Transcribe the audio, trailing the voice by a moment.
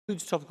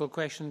Topical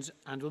questions,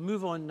 and we'll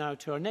move on now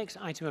to our next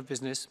item of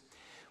business,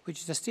 which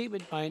is a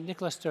statement by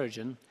Nicola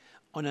Sturgeon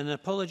on an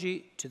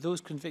apology to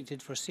those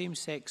convicted for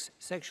same-sex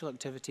sexual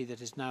activity that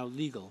is now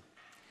legal.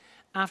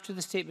 After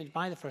the statement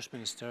by the First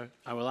Minister,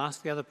 I will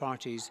ask the other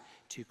parties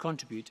to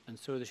contribute, and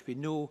so there should be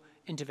no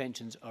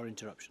interventions or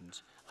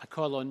interruptions. I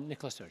call on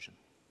Nicola Sturgeon.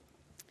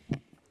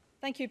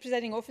 Thank you,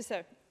 Presiding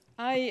Officer.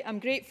 I am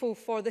grateful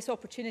for this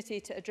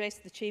opportunity to address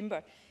the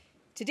Chamber.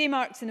 Today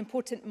marks an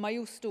important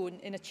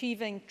milestone in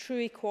achieving true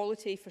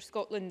equality for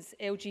Scotland's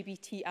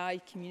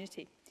LGBTI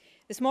community.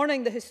 This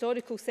morning, the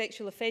Historical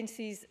Sexual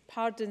Offences,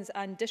 Pardons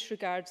and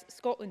Disregards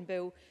Scotland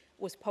Bill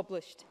was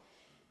published.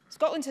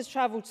 Scotland has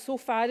travelled so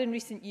far in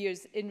recent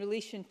years in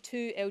relation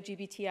to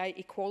LGBTI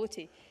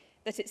equality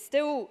that it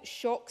still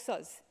shocks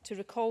us to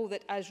recall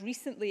that as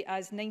recently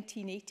as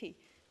 1980,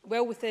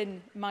 well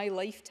within my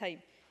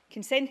lifetime,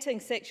 consenting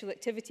sexual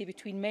activity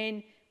between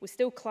men was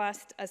still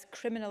classed as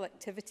criminal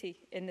activity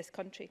in this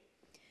country.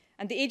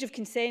 And the age of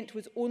consent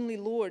was only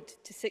lowered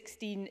to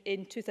 16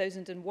 in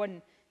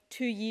 2001,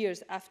 2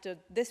 years after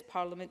this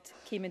Parliament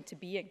came into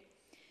being.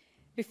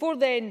 Before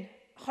then,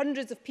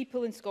 hundreds of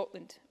people in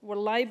Scotland were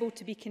liable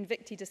to be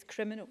convicted as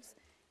criminals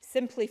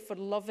simply for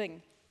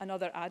loving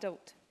another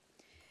adult.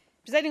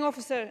 Presiding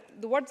Officer,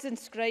 the words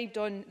inscribed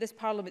on this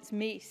Parliament's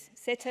mace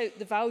set out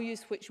the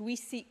values which we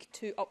seek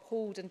to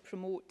uphold and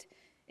promote: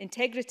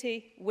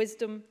 integrity,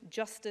 wisdom,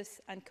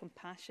 justice and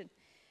compassion.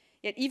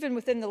 Yet even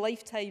within the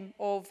lifetime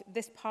of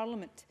this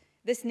Parliament,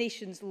 this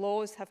nation's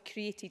laws have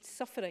created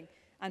suffering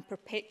and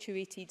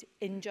perpetuated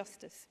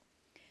injustice.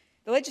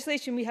 The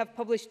legislation we have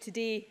published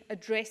today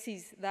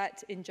addresses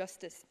that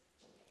injustice.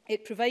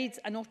 It provides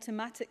an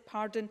automatic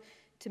pardon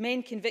to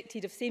men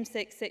convicted of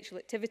same-sex sexual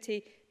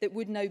activity that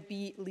would now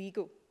be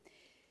legal.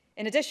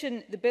 In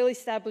addition, the bill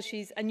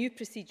establishes a new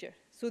procedure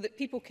so that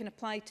people can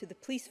apply to the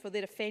police for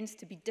their offence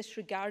to be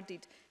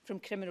disregarded from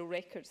criminal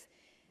records.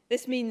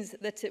 This means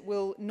that it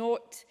will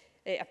not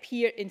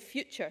appear in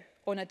future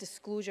on a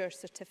disclosure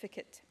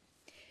certificate.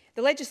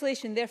 The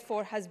legislation,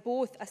 therefore, has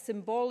both a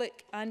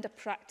symbolic and a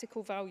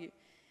practical value.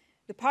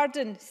 The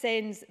pardon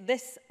sends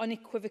this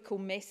unequivocal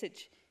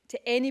message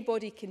to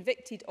anybody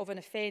convicted of an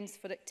offence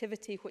for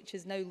activity which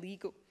is now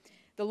legal.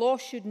 The law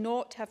should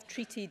not have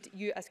treated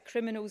you as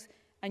criminals,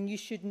 and you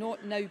should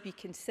not now be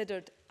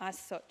considered as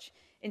such.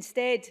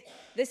 Instead,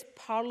 this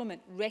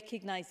Parliament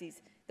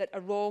recognises that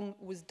a wrong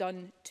was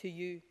done to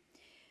you.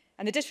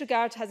 And the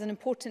disregard has an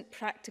important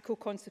practical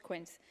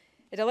consequence.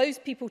 It allows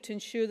people to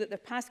ensure that their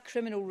past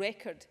criminal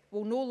record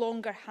will no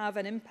longer have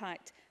an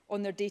impact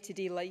on their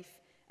day-to-day life,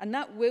 and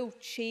that will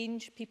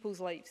change people's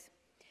lives.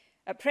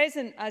 At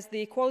present, as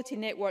the Equality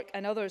Network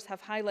and others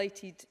have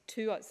highlighted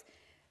to us,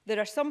 there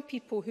are some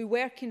people who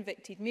were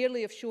convicted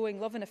merely of showing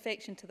love and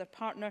affection to their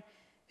partner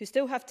who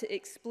still have to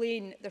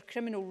explain their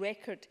criminal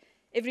record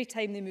every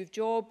time they move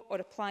job or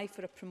apply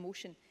for a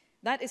promotion.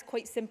 That is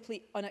quite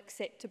simply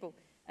unacceptable,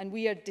 and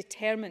we are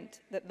determined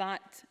that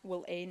that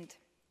will end.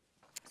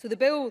 So the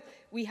bill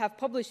we have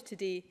published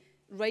today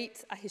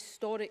rights a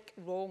historic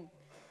wrong.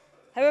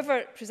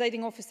 However,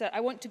 Presiding Officer,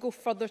 I want to go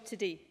further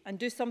today and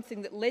do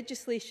something that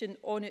legislation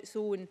on its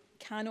own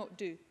cannot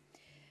do.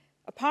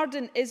 A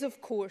pardon is,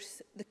 of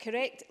course, the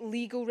correct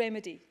legal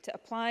remedy to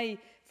apply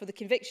for the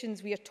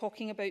convictions we are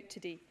talking about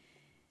today.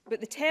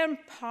 But the term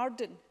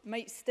pardon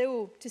might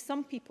still, to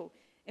some people,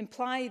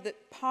 imply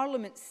that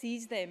Parliament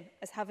sees them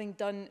as having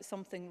done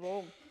something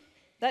wrong.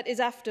 That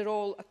is, after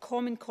all, a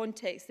common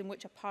context in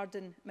which a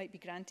pardon might be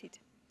granted.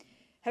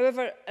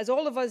 However, as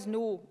all of us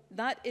know,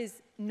 that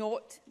is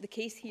not the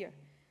case here.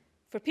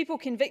 For people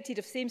convicted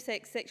of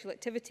same-sex sexual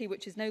activity,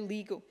 which is now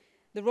legal,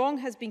 the wrong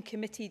has been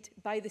committed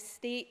by the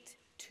state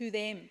to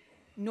them,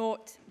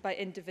 not by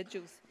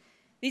individuals.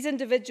 These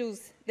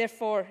individuals,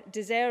 therefore,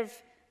 deserve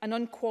an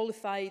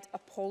unqualified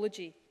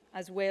apology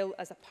as well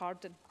as a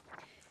pardon.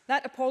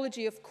 That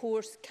apology, of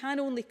course, can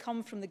only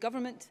come from the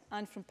government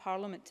and from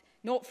Parliament,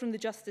 not from the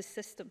justice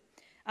system.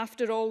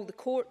 After all, the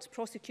courts,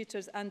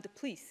 prosecutors and the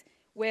police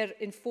were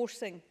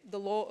enforcing the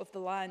law of the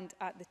land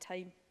at the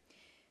time.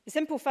 The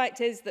simple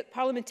fact is that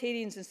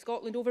parliamentarians in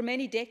Scotland over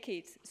many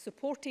decades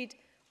supported,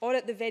 or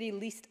at the very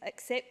least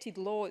accepted,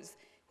 laws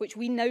which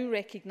we now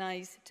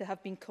recognise to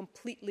have been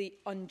completely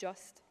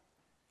unjust.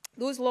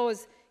 Those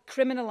laws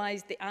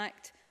criminalised the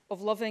act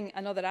of loving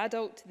another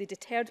adult. They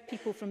deterred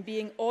people from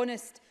being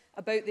honest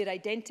about their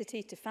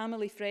identity to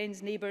family,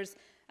 friends, neighbours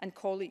and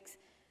colleagues.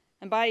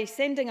 And by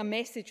sending a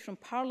message from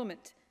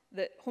Parliament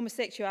that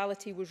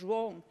homosexuality was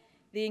wrong,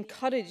 they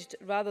encouraged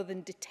rather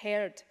than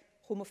deterred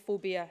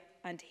homophobia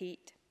and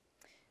hate.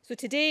 So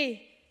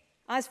today,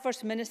 as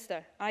First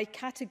Minister, I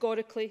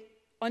categorically,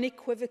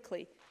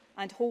 unequivocally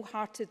and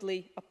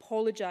wholeheartedly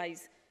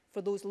apologise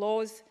for those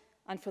laws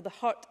and for the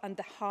hurt and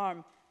the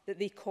harm that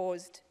they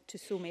caused to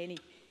so many.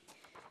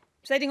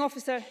 Presiding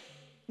Officer,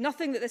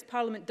 nothing that this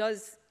Parliament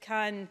does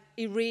can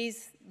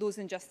erase those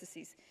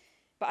injustices,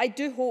 but I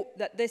do hope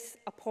that this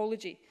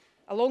apology,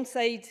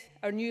 alongside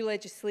our new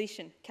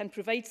legislation, can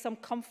provide some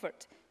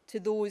comfort to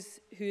those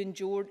who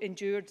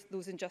endured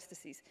those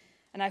injustices.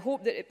 and I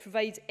hope that it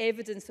provides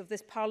evidence of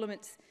this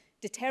Parliament's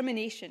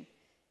determination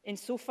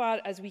insofar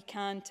as we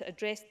can to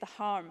address the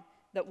harm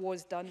that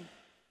was done.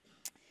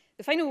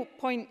 The final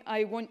point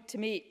I want to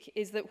make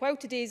is that while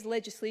today's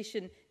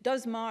legislation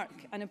does mark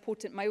an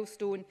important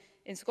milestone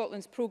in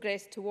Scotland's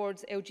progress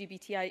towards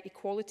LGBTI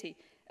equality,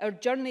 our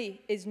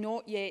journey is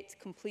not yet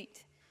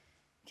complete.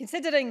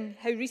 Considering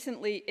how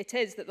recently it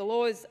is that the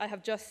laws I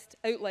have just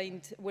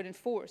outlined were in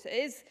force, it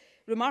is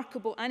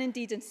remarkable and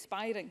indeed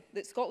inspiring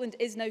that Scotland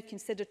is now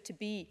considered to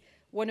be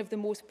one of the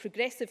most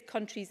progressive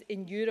countries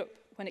in Europe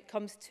when it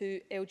comes to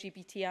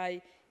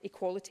LGBTI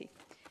equality.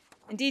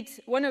 Indeed,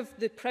 one of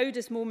the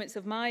proudest moments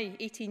of my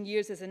 18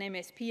 years as an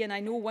MSP, and I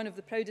know one of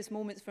the proudest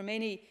moments for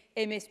many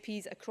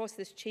MSPs across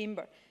this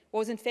chamber,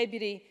 was in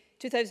February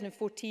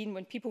 2014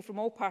 when people from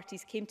all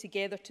parties came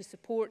together to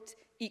support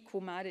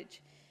equal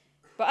marriage.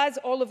 But as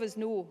all of us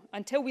know,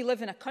 until we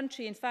live in a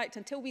country, in fact,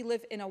 until we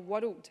live in a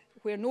world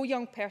where no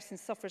young person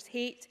suffers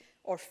hate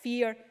or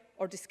fear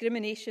or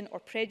discrimination or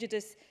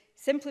prejudice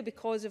simply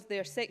because of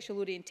their sexual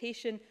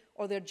orientation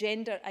or their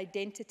gender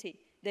identity,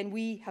 then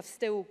we have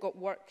still got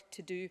work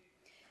to do.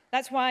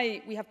 That's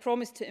why we have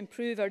promised to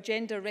improve our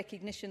gender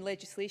recognition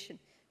legislation.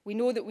 We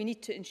know that we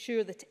need to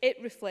ensure that it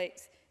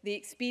reflects the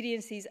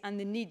experiences and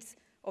the needs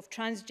of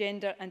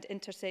transgender and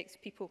intersex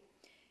people.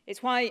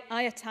 It's why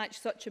I attach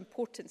such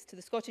importance to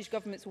the Scottish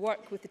Government's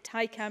work with the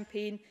TIE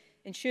campaign,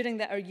 ensuring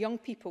that our young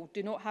people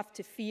do not have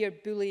to fear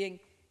bullying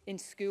in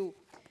school.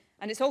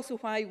 And it's also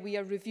why we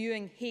are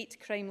reviewing hate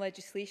crime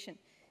legislation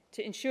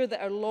to ensure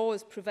that our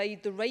laws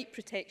provide the right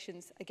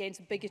protections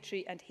against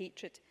bigotry and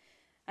hatred.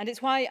 And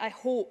it's why I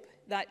hope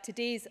that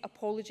today's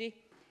apology,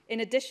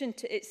 in addition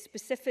to its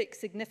specific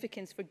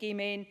significance for gay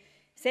men,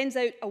 sends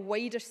out a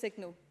wider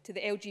signal to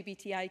the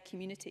LGBTI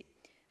community.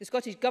 The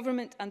Scottish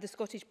Government and the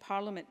Scottish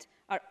Parliament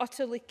are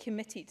utterly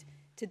committed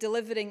to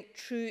delivering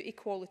true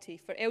equality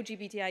for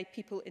LGBTI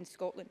people in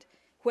Scotland.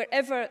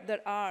 Wherever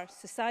there are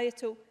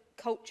societal,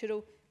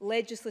 cultural,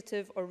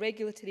 legislative or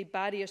regulatory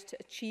barriers to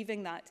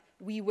achieving that,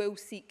 we will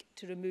seek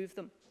to remove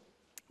them.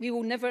 We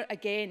will never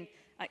again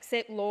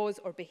accept laws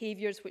or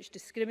behaviours which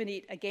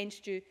discriminate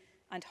against you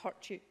and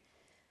hurt you.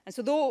 And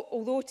so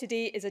although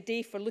today is a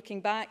day for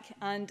looking back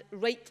and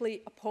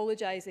rightly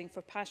apologising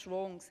for past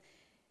wrongs,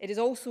 it is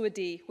also a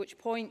day which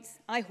points,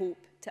 I hope,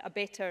 to a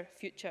better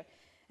future.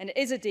 And it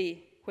is a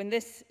day when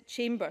this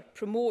chamber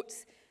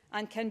promotes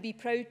and can be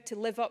proud to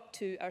live up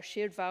to our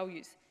shared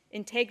values: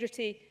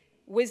 integrity,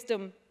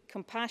 wisdom,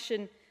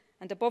 compassion,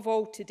 and above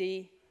all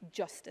today,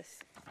 justice.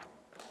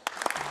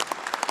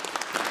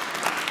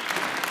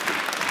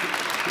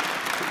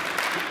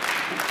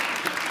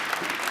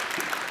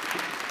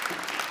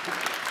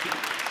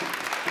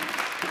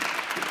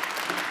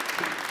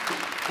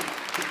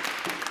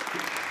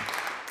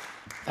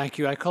 Thank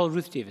you. I call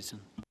Ruth Davidson.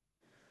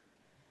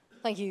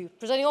 Thank you.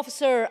 Presiding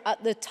Officer,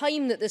 at the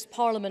time that this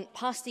Parliament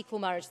passed equal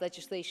marriage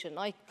legislation,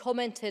 I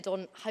commented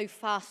on how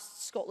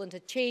fast Scotland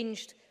had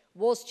changed,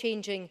 was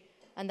changing,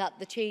 and that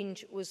the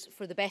change was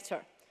for the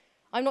better.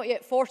 I'm not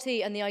yet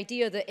 40, and the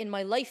idea that in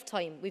my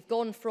lifetime we've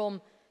gone from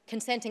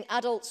consenting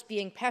adults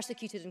being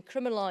persecuted and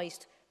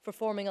criminalised for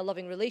forming a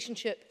loving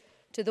relationship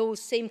to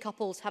those same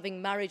couples having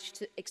marriage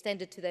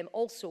extended to them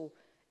also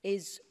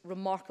is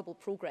remarkable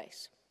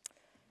progress.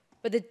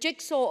 But the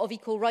jigsaw of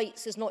equal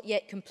rights is not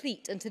yet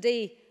complete, and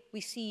today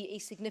we see a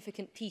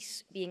significant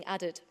piece being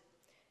added.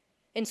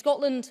 In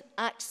Scotland,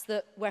 acts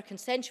that were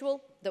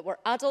consensual, that were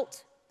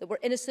adult, that were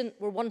innocent,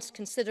 were once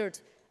considered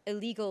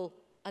illegal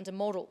and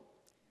immoral.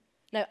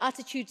 Now,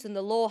 attitudes in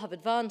the law have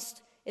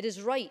advanced. It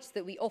is right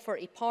that we offer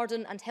a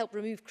pardon and help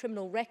remove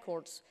criminal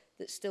records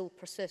that still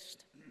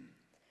persist.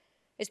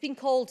 It's been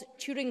called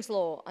Turing's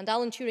Law, and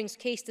Alan Turing's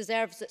case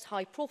deserves its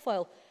high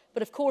profile,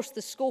 but of course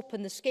the scope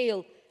and the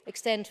scale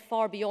extend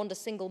far beyond a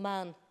single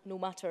man, no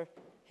matter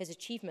his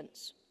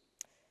achievements.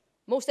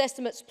 Most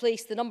estimates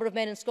place the number of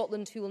men in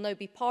Scotland who will now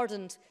be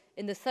pardoned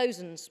in the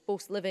thousands,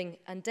 both living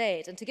and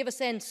dead. And to give a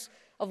sense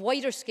of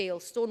wider scale,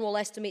 Stonewall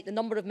estimate the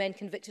number of men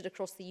convicted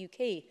across the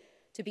UK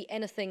to be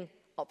anything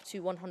up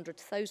to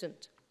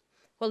 100,000.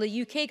 While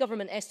the UK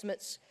government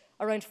estimates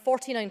around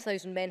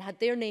 49,000 men had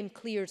their name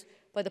cleared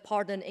by the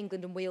pardon in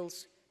England and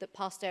Wales that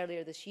passed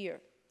earlier this year.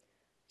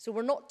 So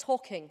we're not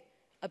talking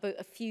about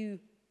a few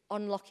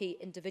unlucky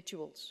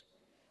individuals.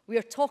 We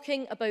are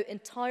talking about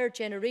entire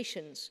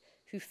generations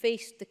who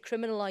faced the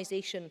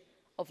criminalisation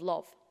of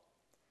love.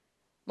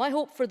 My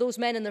hope for those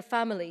men and their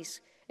families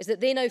is that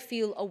they now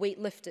feel a weight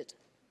lifted,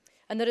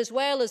 and that as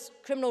well as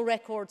criminal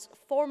records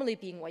formally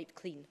being wiped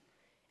clean,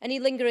 any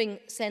lingering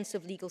sense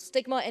of legal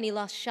stigma, any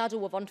last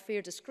shadow of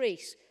unfair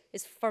disgrace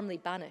is firmly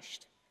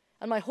banished.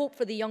 And my hope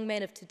for the young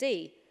men of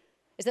today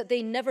is that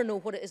they never know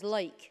what it is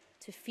like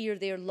to fear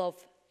their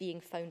love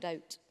being found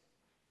out.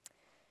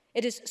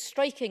 It is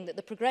striking that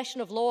the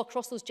progression of law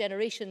across those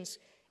generations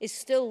is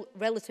still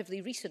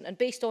relatively recent and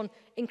based on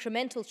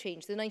incremental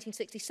change. The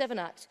 1967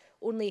 Act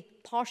only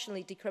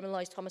partially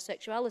decriminalised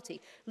homosexuality.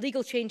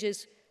 Legal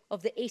changes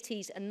of the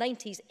 80s and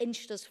 90s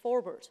inched us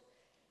forward.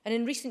 And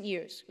in recent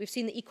years, we've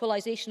seen the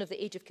equalisation of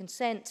the age of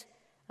consent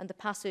and the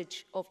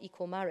passage of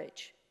equal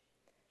marriage.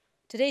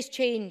 Today's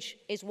change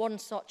is one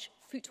such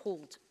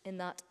foothold in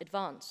that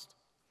advance.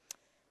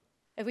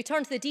 If we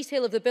turn to the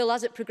detail of the bill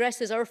as it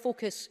progresses, our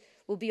focus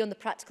will be on the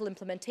practical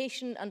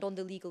implementation and on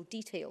the legal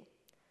detail.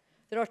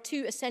 There are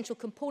two essential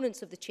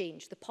components of the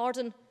change, the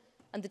pardon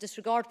and the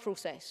disregard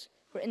process,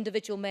 where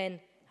individual men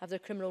have their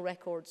criminal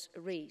records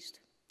erased.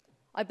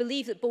 I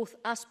believe that both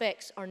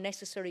aspects are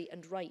necessary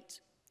and right.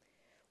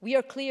 We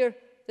are clear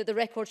that the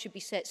record should be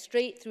set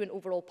straight through an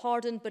overall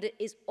pardon, but it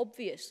is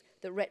obvious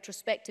that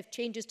retrospective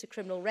changes to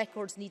criminal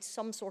records need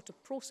some sort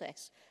of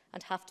process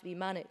and have to be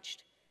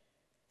managed.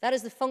 That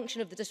is the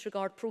function of the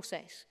disregard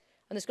process,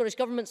 and the Scottish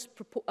Government's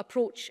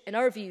approach, in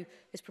our view,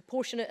 is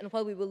proportionate, and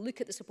while we will look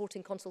at the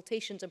supporting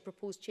consultations and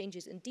proposed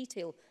changes in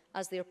detail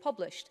as they are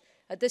published,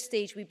 at this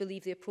stage we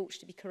believe the approach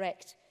to be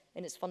correct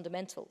in its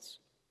fundamentals.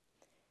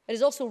 It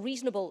is also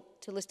reasonable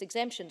to list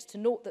exemptions, to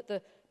note that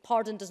the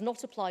pardon does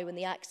not apply when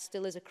the act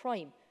still is a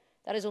crime.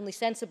 That is only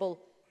sensible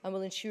and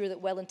will ensure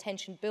that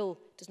well-intentioned bill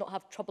does not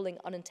have troubling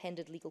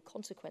unintended legal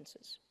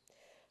consequences.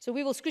 So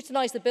we will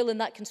scrutinise the bill in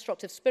that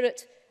constructive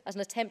spirit as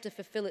an attempt to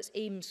fulfil its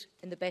aims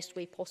in the best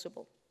way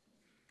possible.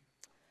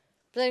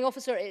 Presiding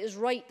Officer, it is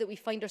right that we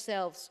find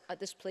ourselves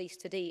at this place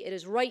today. It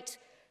is right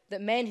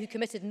that men who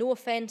committed no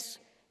offence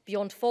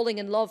beyond falling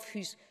in love,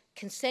 whose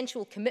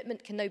consensual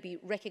commitment can now be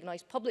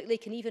recognised publicly,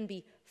 can even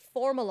be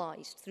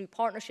formalised through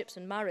partnerships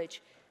and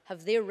marriage,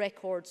 have their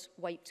records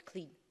wiped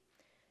clean.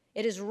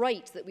 It is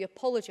right that we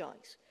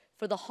apologise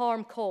for the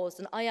harm caused,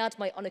 and I add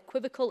my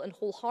unequivocal and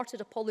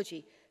wholehearted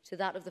apology to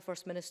that of the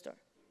First Minister.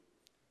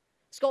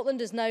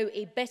 Scotland is now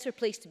a better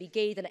place to be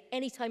gay than at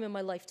any time in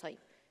my lifetime,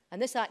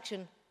 and this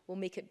action will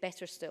make it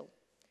better still.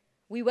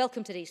 We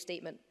welcome today's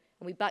statement,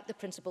 and we back the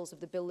principles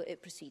of the bill that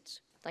it precedes.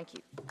 Thank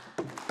you.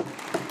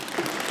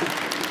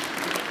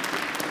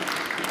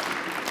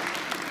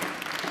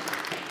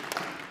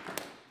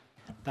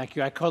 Thank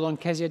you. I call on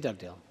Kezia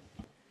Dugdale.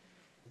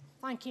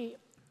 Thank you.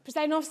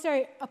 Presiding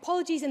Officer,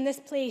 apologies in this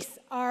place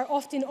are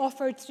often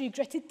offered through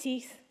gritted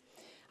teeth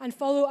and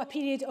follow a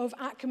period of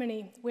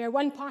acrimony where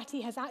one party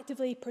has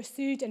actively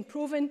pursued and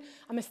proven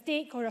a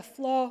mistake or a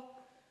flaw,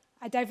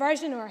 a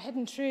diversion or a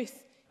hidden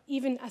truth,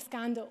 even a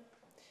scandal.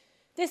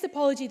 This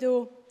apology,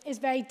 though, is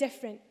very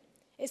different.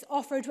 It's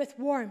offered with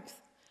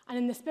warmth and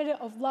in the spirit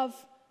of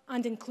love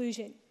and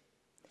inclusion.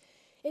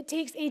 It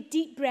takes a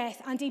deep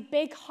breath and a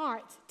big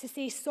heart to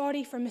say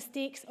sorry for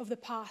mistakes of the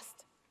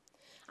past,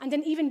 and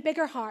an even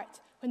bigger heart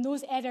when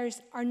those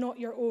errors are not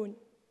your own.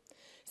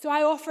 So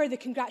I offer the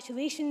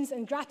congratulations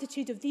and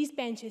gratitude of these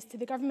benches to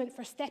the Government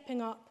for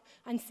stepping up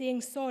and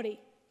saying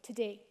sorry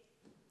today.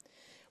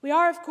 We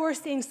are, of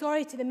course, saying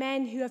sorry to the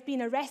men who have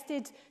been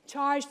arrested,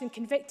 charged and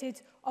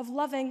convicted of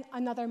loving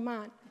another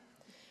man.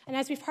 And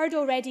as we've heard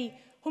already,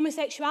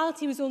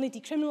 homosexuality was only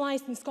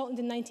decriminalised in Scotland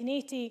in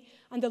 1980,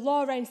 and the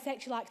law around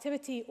sexual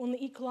activity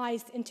only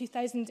equalised in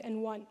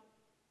 2001.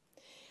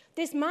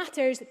 This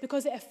matters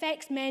because it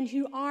affects men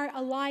who are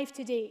alive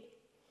today,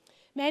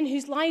 men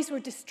whose lives were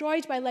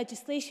destroyed by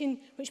legislation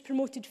which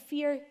promoted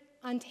fear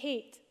and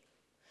hate,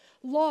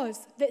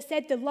 laws that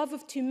said the love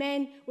of two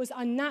men was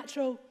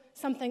unnatural,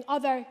 something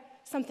other,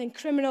 something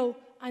criminal,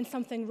 and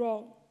something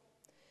wrong,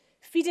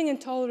 feeding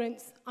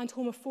intolerance and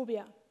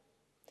homophobia.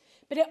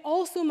 But it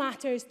also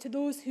matters to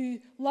those who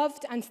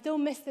loved and still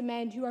miss the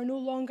men who are no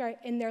longer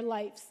in their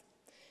lives,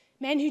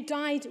 men who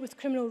died with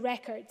criminal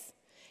records,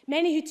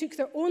 many who took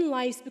their own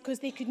lives because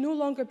they could no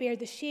longer bear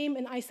the shame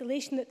and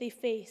isolation that they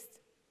faced.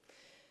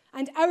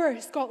 And our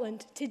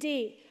Scotland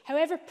today,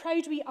 however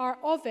proud we are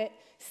of it,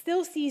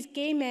 still sees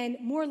gay men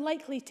more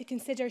likely to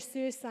consider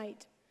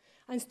suicide.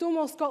 And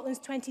Stonewall Scotland's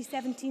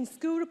 2017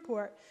 school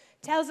report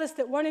tells us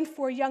that 1 in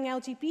 4 young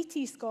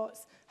LGBT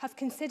Scots have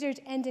considered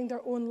ending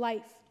their own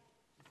life.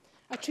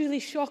 A truly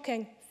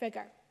shocking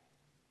figure.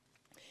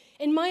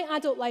 In my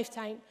adult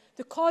lifetime,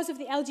 the cause of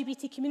the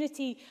LGBT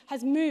community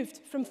has moved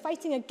from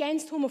fighting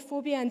against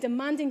homophobia and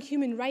demanding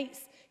human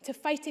rights to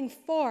fighting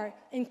for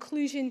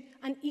inclusion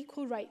and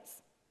equal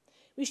rights.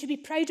 We should be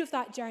proud of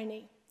that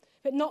journey,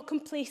 but not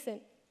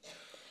complacent.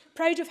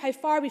 Proud of how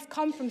far we've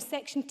come from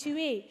Section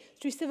 2A,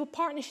 through civil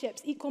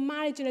partnerships, equal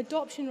marriage and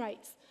adoption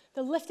rights,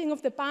 the lifting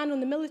of the ban on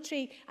the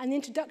military and the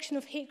introduction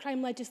of hate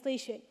crime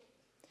legislation.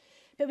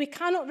 But we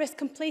cannot risk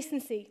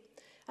complacency,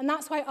 and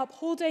that's why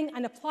upholding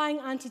and applying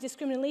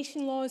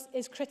anti-discrimination laws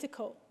is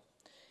critical.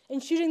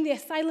 Ensuring the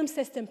asylum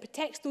system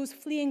protects those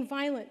fleeing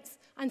violence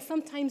and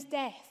sometimes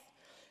death,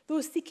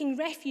 those seeking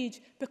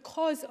refuge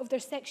because of their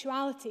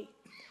sexuality,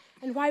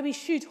 and why we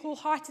should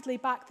wholeheartedly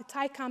back the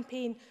TIE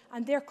campaign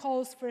and their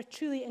calls for a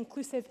truly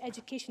inclusive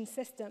education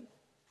system.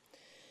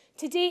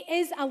 Today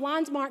is a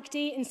landmark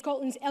day in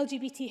Scotland's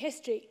LGBT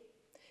history.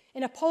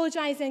 In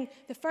apologising,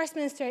 the First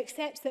Minister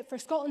accepts that for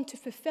Scotland to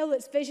fulfil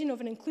its vision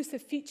of an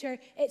inclusive future,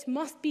 it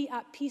must be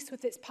at peace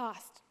with its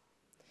past.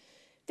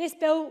 This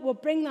bill will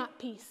bring that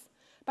peace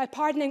by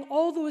pardoning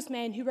all those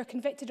men who were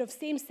convicted of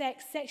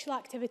same-sex sexual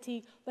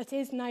activity that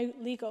is now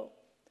legal.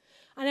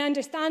 And I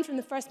understand from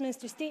the First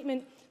Minister's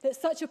statement that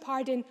such a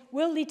pardon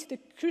will lead to the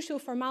crucial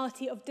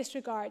formality of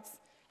disregards.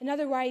 In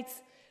other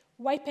words,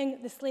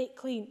 wiping the slate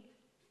clean,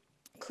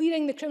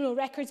 clearing the criminal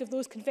records of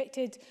those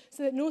convicted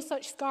so that no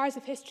such scars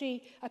of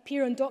history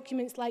appear on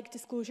documents like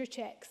disclosure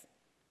checks.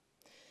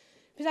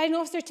 Presiding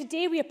Officer,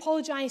 today we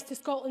apologise to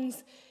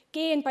Scotland's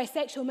gay and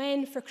bisexual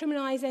men for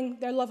criminalising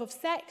their love of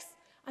sex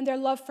and their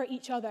love for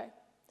each other.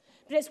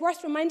 But it's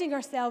worth reminding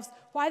ourselves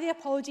why the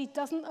apology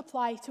doesn't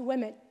apply to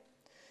women.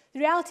 The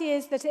reality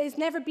is that it has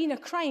never been a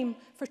crime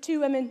for two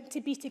women to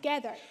be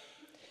together.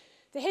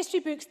 The history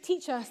books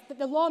teach us that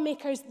the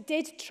lawmakers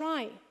did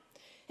try.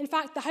 In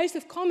fact, the House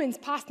of Commons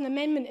passed an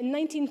amendment in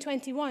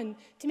 1921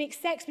 to make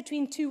sex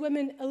between two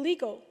women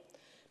illegal,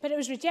 but it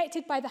was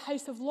rejected by the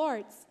House of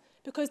Lords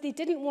because they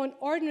didn't want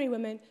ordinary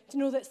women to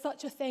know that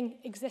such a thing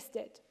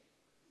existed.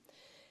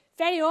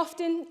 Very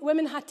often,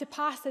 women had to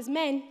pass as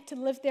men to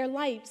live their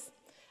lives,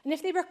 and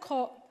if they were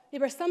caught, they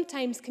were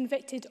sometimes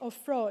convicted of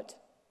fraud.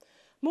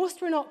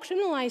 Most were not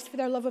criminalised for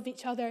their love of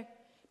each other,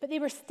 but they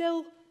were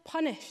still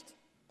punished.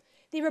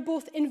 They were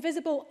both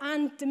invisible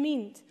and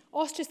demeaned,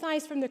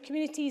 ostracised from their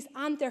communities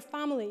and their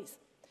families,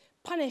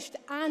 punished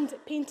and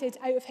painted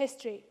out of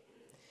history.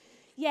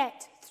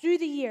 Yet, through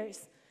the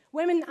years,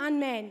 women and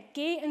men,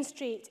 gay and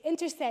straight,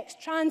 intersex,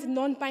 trans and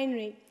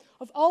non-binary,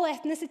 of all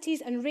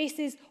ethnicities and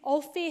races,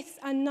 all faiths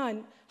and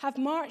none, have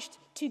marched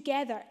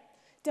together,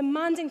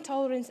 demanding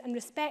tolerance and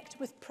respect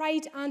with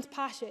pride and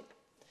passion.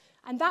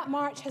 And that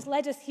march has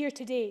led us here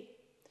today.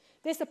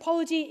 This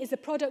apology is a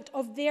product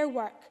of their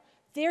work,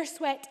 their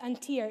sweat and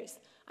tears,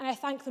 and I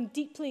thank them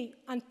deeply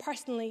and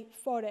personally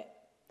for it.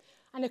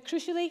 And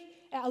crucially,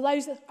 it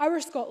allows our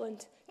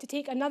Scotland to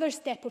take another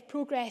step of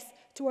progress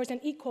towards an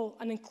equal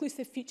and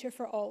inclusive future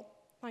for all.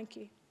 Thank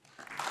you.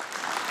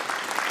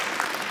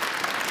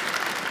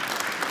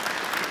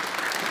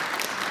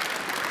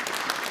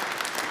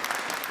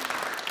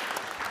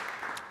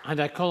 And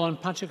I call on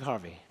Patrick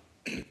Harvey.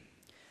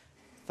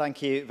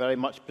 Thank you very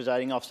much,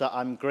 Presiding Officer.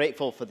 I'm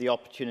grateful for the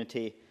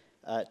opportunity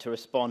to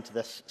respond to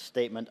this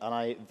statement, and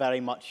I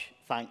very much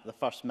thank the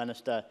First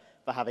Minister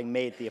for having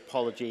made the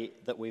apology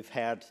that we've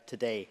heard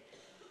today.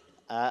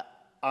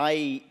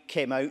 I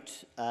came out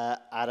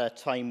at a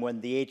time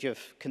when the age of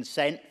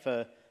consent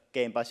for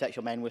gay and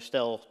bisexual men was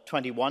still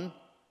 21,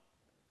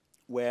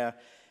 where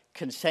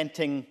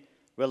consenting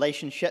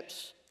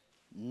relationships,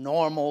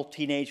 normal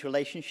teenage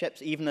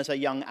relationships, even as a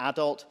young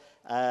adult,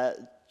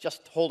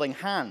 just holding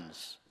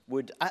hands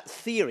would, at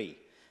theory,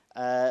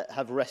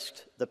 have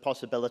risked the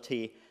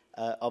possibility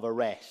of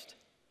arrest.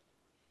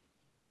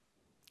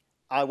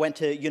 I went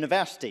to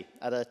university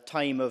at a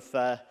time of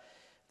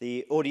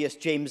the odious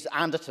James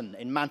Anderton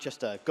in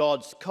Manchester,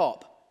 God's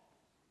cop,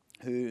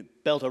 who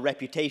built a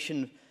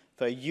reputation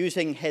for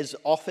using his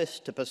office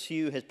to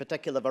pursue his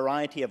particular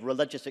variety of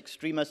religious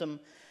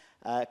extremism,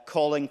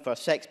 calling for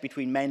sex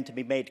between men to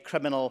be made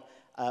criminal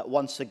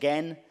once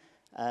again,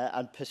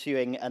 and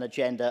pursuing an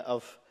agenda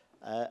of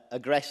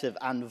aggressive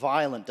and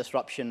violent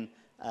disruption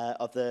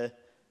of the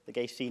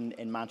gay scene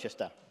in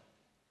Manchester.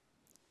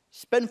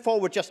 Spin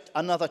forward just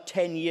another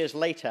 10 years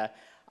later,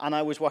 and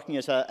I was working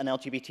as an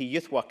LGBT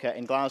youth worker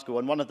in Glasgow,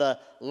 and one of the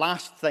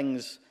last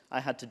things I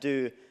had to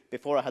do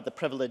before I had the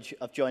privilege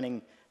of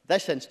joining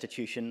this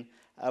institution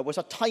was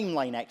a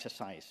timeline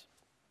exercise.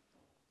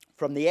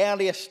 From the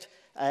earliest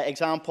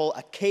example,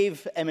 a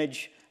cave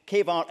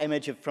art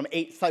image from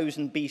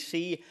 8000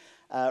 BC,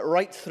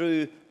 right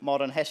through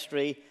modern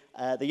history,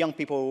 the young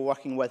people we were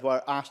working with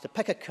were asked to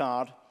pick a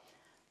card,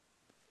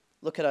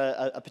 look at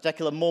a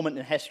particular moment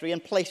in history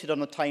and place it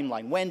on a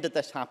timeline. When did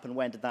this happen?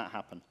 When did that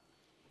happen?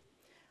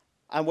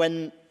 And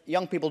when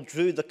young people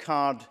drew the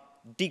card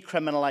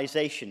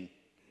decriminalisation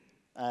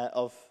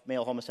of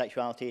male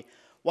homosexuality,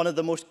 one of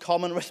the most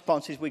common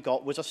responses we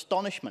got was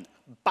astonishment,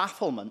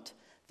 bafflement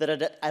that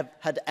it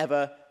had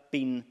ever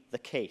been the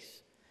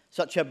case.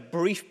 Such a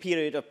brief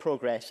period of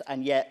progress,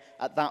 and yet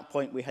at that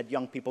point we had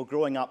young people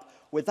growing up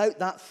without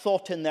that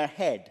thought in their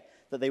head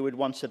that they would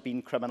once have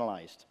been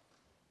criminalised.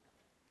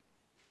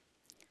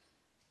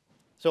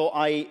 So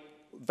I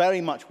very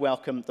much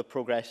welcome the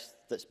progress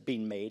that's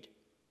been made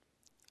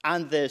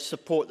and the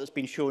support that's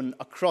been shown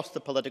across the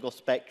political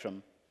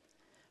spectrum.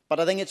 But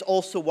I think it's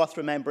also worth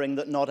remembering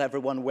that not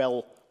everyone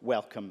will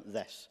welcome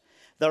this.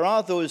 There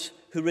are those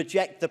who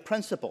reject the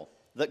principle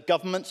that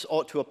governments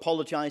ought to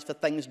apologise for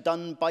things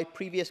done by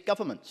previous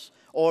governments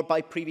or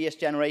by previous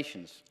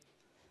generations.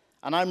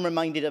 And I'm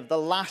reminded of the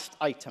last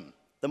item,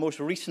 the most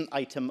recent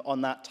item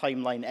on that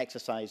timeline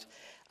exercise,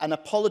 an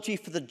apology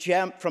from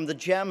the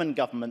German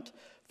government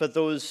for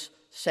those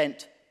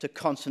sent to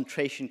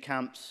concentration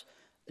camps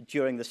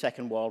during the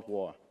Second World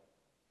War.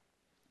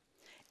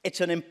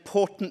 It's an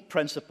important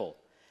principle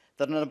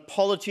that an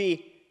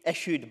apology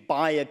issued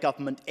by a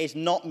government is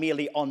not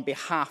merely on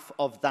behalf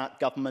of that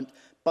government,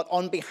 but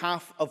on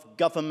behalf of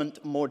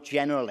government more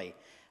generally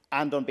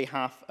and on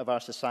behalf of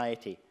our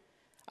society.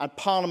 And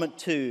Parliament,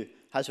 too,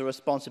 has a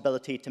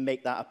responsibility to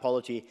make that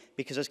apology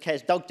because, as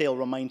Kes Dugdale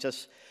reminds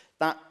us,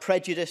 that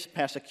prejudice,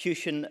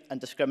 persecution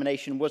and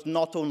discrimination was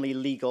not only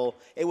legal,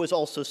 it was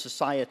also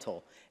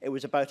societal. It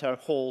was about our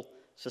whole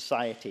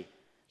society.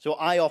 So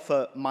I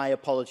offer my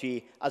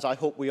apology, as I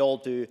hope we all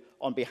do,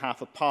 on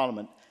behalf of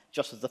Parliament,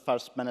 just as the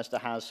First Minister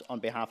has on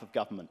behalf of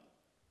government.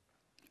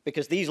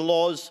 Because these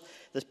laws,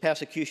 this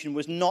persecution,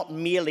 was not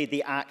merely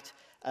the act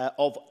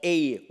of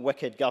a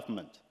wicked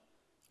government.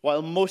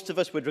 While most of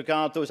us would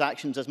regard those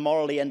actions as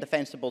morally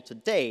indefensible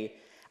today,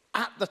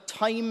 at the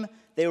time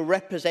they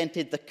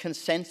represented the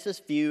consensus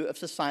view of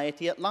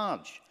society at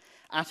large,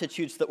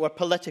 attitudes that were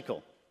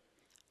political,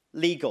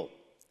 legal,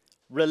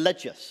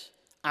 religious,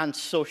 and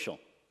social.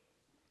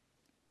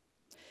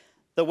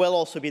 There will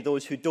also be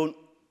those who don't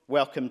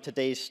welcome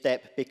today's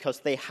step because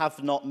they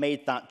have not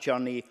made that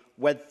journey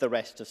with the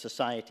rest of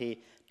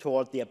society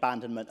toward the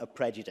abandonment of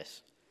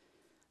prejudice.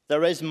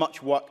 There is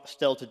much work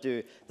still to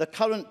do. The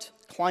current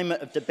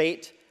climate of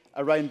debate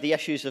around the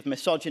issues of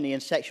misogyny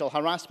and sexual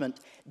harassment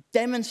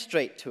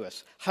demonstrate to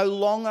us how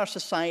long our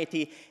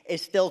society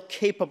is still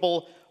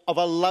capable of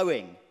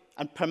allowing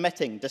and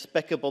permitting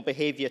despicable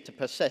behaviour to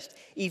persist,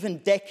 even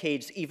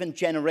decades, even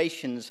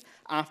generations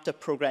after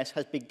progress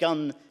has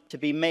begun to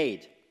be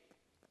made.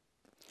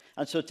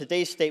 And so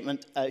today's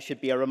statement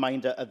should be a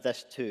reminder of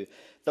this too,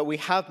 that we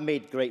have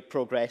made great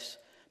progress,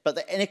 but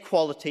the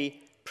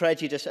inequality,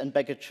 prejudice and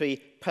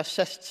bigotry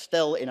persist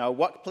still in our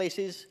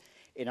workplaces,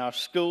 in our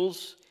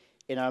schools,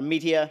 in our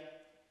media,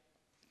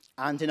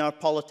 and in our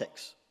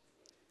politics.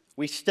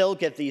 We still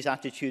give these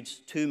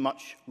attitudes too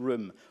much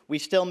room. We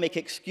still make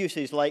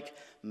excuses like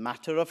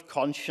matter of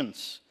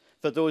conscience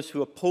for those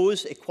who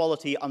oppose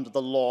equality under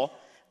the law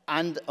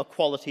and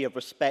equality of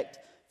respect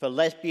for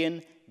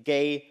lesbian,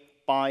 gay,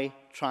 bi,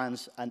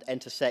 trans and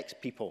intersex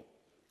people.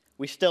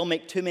 We still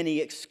make too many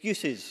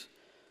excuses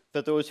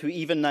for those who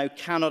even now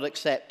cannot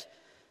accept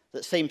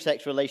that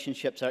same-sex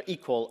relationships are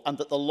equal and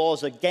that the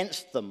laws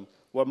against them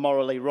were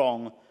morally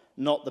wrong,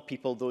 not the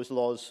people those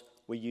laws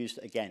were used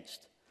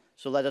against.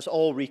 So let us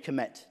all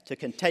recommit to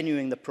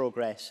continuing the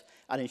progress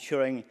and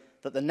ensuring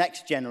that the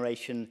next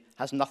generation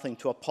has nothing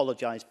to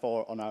apologise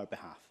for on our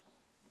behalf.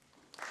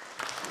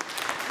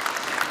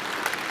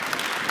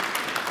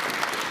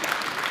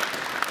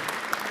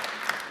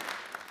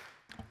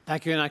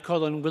 Thank you, and I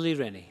call on Willie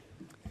Rennie.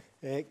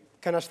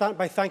 Can I start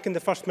by thanking the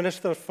First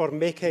Minister for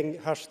making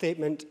her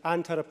statement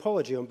and her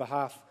apology on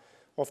behalf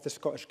of the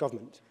Scottish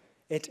Government.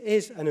 It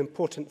is an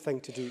important thing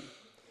to do.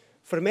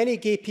 For many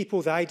gay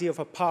people, the idea of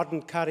a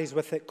pardon carries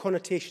with it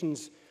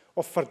connotations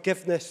of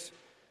forgiveness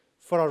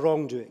for a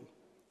wrongdoing.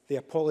 The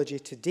apology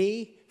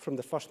today from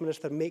the First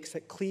Minister makes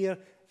it clear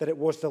that it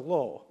was the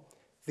law,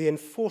 the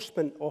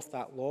enforcement of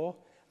that law,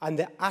 and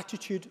the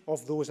attitude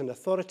of those in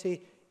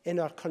authority in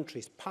our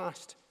country's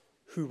past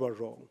who were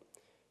wrong.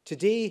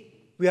 Today,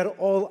 we are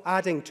all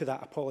adding to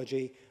that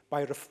apology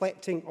by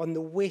reflecting on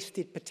the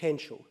wasted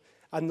potential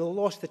and the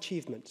lost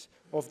achievements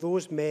of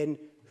those men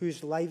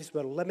whose lives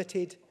were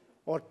limited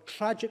or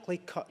tragically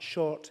cut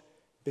short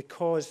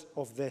because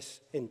of this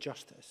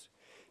injustice.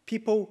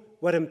 People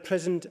were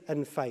imprisoned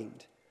and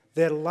fined.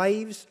 Their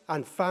lives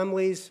and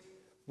families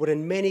were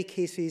in many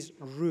cases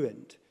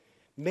ruined.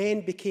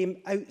 Men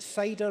became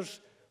outsiders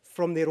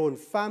from their own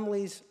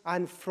families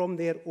and from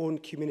their own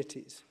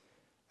communities.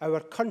 Our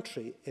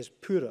country is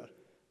poorer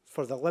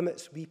for the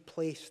limits we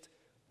placed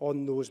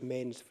on those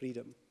men's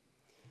freedom.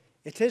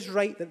 It is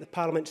right that the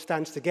Parliament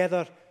stands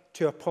together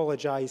to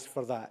apologise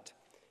for that.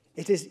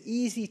 It is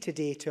easy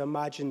today to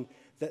imagine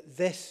that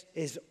this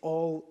is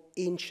all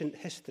ancient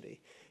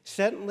history.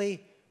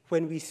 Certainly,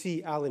 when we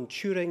see Alan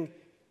Turing,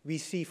 we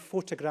see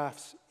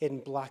photographs in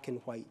black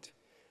and white.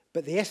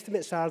 But the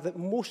estimates are that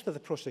most of the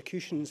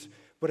prosecutions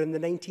were in the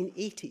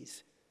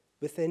 1980s,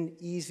 within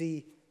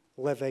easy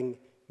living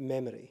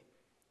memory.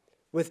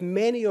 With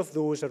many of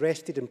those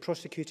arrested and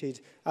prosecuted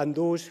and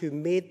those who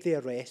made the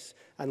arrests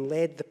and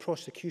led the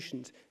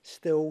prosecutions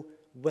still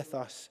with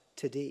us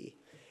today.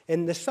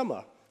 In the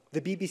summer,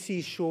 the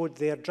BBC showed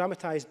their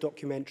dramatised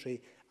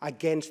documentary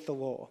Against the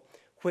Law,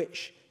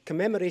 which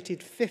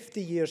commemorated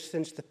 50 years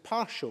since the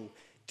partial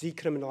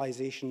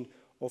decriminalisation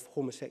of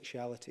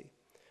homosexuality.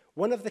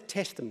 One of the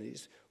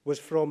testimonies was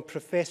from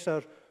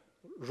Professor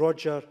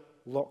Roger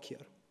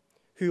Lockyer,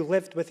 who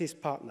lived with his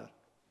partner,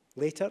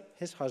 later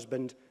his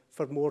husband,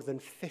 for more than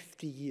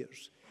 50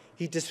 years.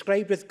 He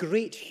described with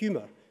great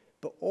humour,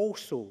 but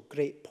also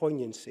great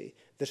poignancy,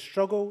 the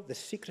struggle, the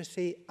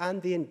secrecy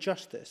and the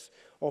injustice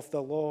of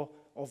the law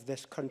of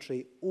this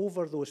country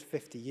over those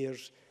 50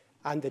 years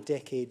and the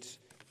decades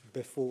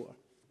before.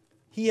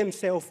 He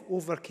himself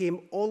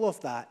overcame all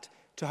of that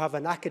to have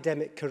an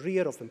academic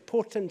career of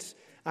importance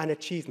and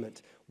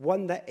achievement,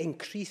 one that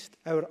increased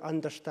our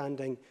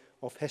understanding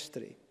of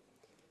history.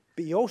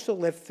 But he also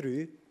lived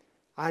through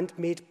and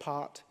made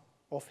part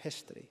of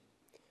history.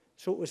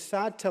 So it was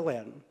sad to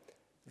learn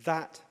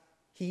that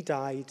he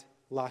died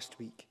last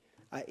week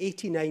at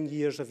 89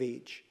 years of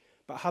age,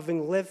 but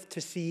having lived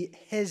to see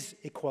his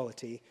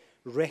equality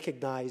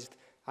recognised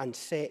and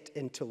set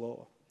into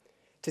law.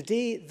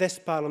 Today, this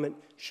Parliament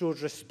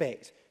shows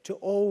respect to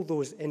all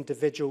those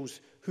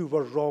individuals who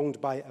were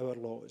wronged by our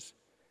laws.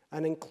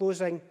 And in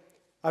closing,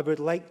 I would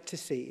like to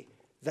say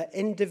that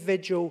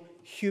individual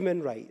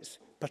human rights,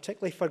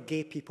 particularly for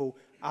gay people,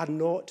 are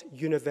not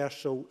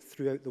universal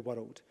throughout the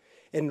world.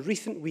 In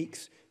recent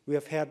weeks, we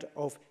have heard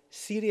of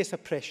serious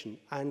oppression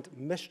and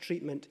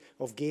mistreatment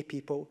of gay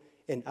people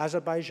in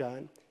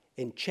Azerbaijan,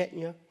 in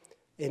Chechnya,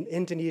 in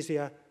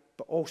Indonesia,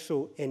 but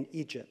also in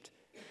Egypt.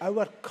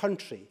 Our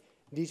country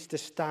needs to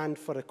stand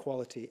for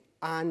equality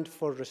and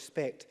for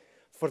respect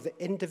for the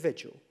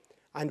individual,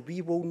 and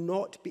we will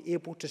not be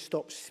able to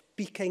stop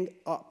speaking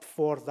up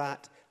for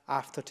that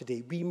after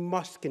today. We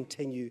must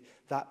continue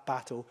that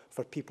battle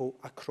for people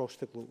across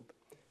the globe.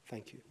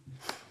 Thank you.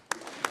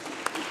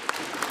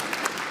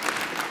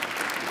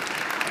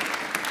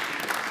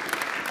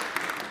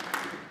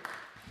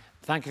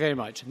 Thank you very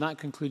much. And that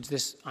concludes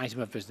this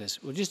item of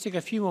business. We'll just take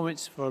a few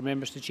moments for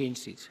members to change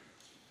seats.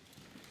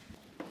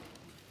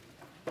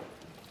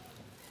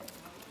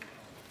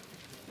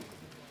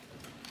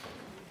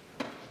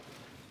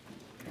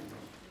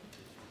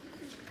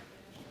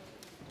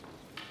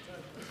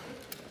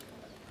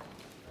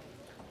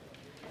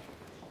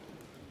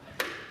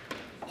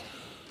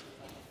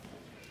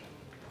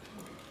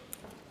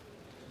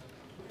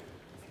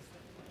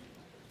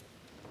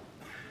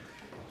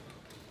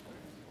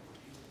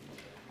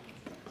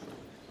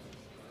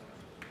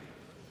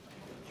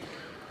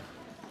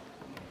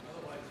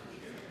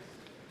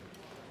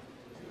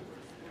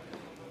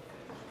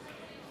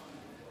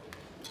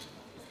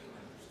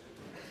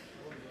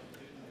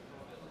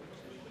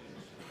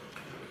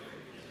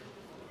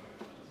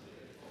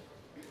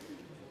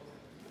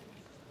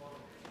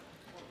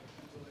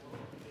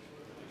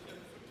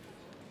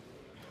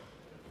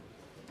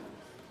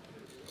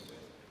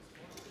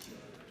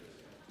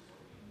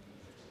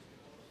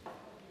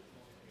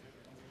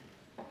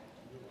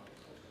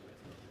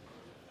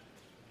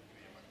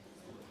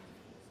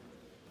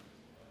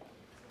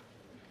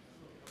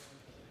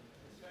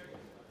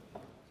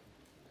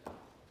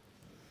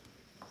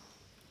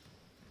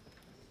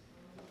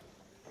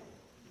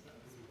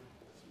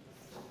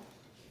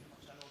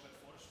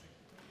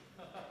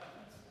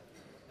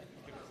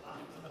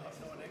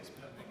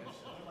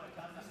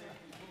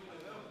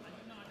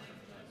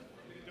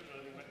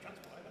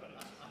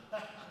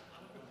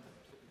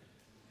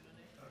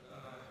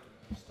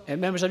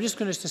 Members, I'm just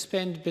going to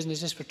suspend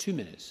business just for 2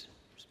 minutes.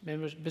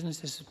 Members,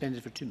 business is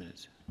suspended for 2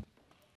 minutes.